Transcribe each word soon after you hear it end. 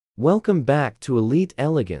Welcome back to Elite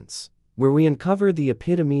Elegance, where we uncover the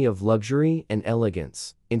epitome of luxury and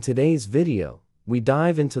elegance. In today's video, we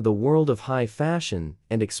dive into the world of high fashion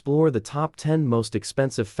and explore the top 10 most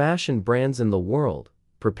expensive fashion brands in the world.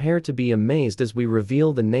 Prepare to be amazed as we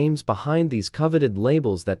reveal the names behind these coveted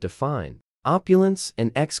labels that define opulence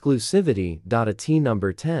and exclusivity. At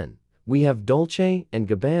number 10, we have Dolce &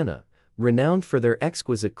 Gabbana, renowned for their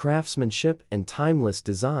exquisite craftsmanship and timeless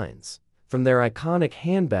designs. From their iconic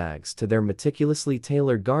handbags to their meticulously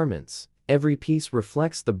tailored garments, every piece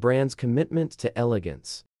reflects the brand's commitment to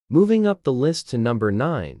elegance. Moving up the list to number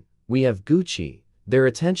 9, we have Gucci. Their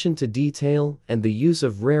attention to detail and the use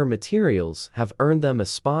of rare materials have earned them a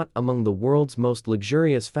spot among the world's most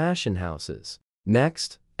luxurious fashion houses.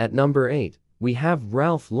 Next, at number 8, we have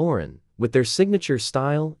Ralph Lauren. With their signature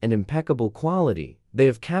style and impeccable quality, they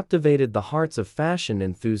have captivated the hearts of fashion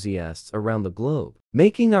enthusiasts around the globe.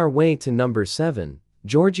 Making our way to number 7,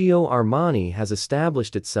 Giorgio Armani has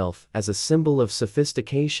established itself as a symbol of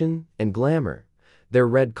sophistication and glamour. Their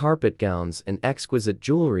red carpet gowns and exquisite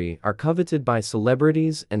jewelry are coveted by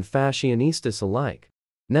celebrities and fashionistas alike.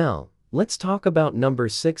 Now, let's talk about number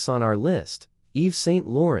 6 on our list, Yves Saint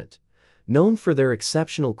Laurent. Known for their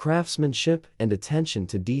exceptional craftsmanship and attention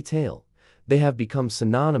to detail, they have become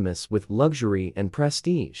synonymous with luxury and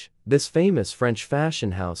prestige. This famous French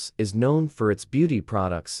fashion house is known for its beauty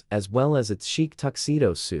products as well as its chic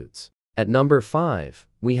tuxedo suits. At number 5,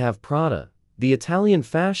 we have Prada. The Italian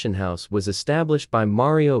fashion house was established by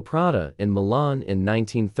Mario Prada in Milan in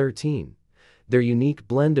 1913. Their unique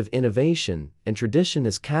blend of innovation and tradition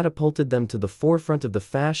has catapulted them to the forefront of the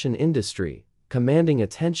fashion industry, commanding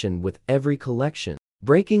attention with every collection.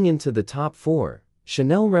 Breaking into the top 4,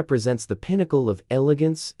 Chanel represents the pinnacle of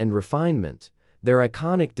elegance and refinement. Their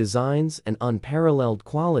iconic designs and unparalleled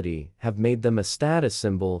quality have made them a status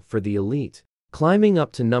symbol for the elite. Climbing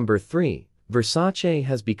up to number 3, Versace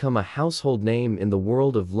has become a household name in the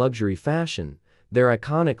world of luxury fashion. Their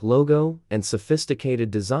iconic logo and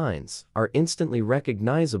sophisticated designs are instantly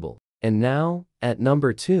recognizable. And now, at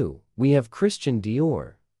number 2, we have Christian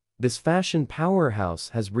Dior. This fashion powerhouse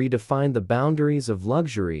has redefined the boundaries of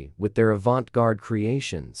luxury with their avant-garde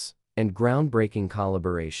creations and groundbreaking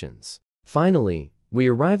collaborations. Finally, we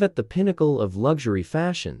arrive at the pinnacle of luxury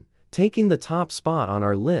fashion. Taking the top spot on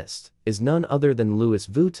our list is none other than Louis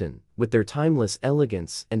Vuitton. With their timeless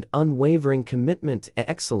elegance and unwavering commitment to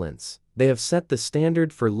excellence, they have set the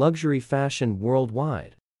standard for luxury fashion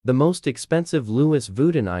worldwide. The most expensive Louis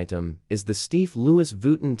Vuitton item is the Steve Louis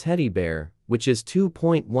Vuitton teddy bear, which is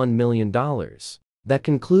 $2.1 million. That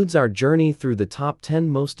concludes our journey through the top 10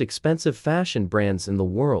 most expensive fashion brands in the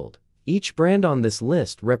world. Each brand on this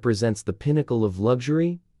list represents the pinnacle of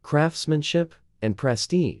luxury, craftsmanship, and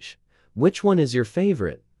prestige. Which one is your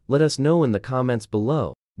favorite? Let us know in the comments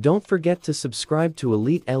below. Don't forget to subscribe to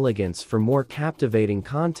Elite Elegance for more captivating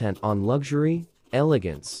content on luxury,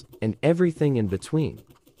 elegance, and everything in between.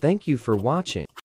 Thank you for watching.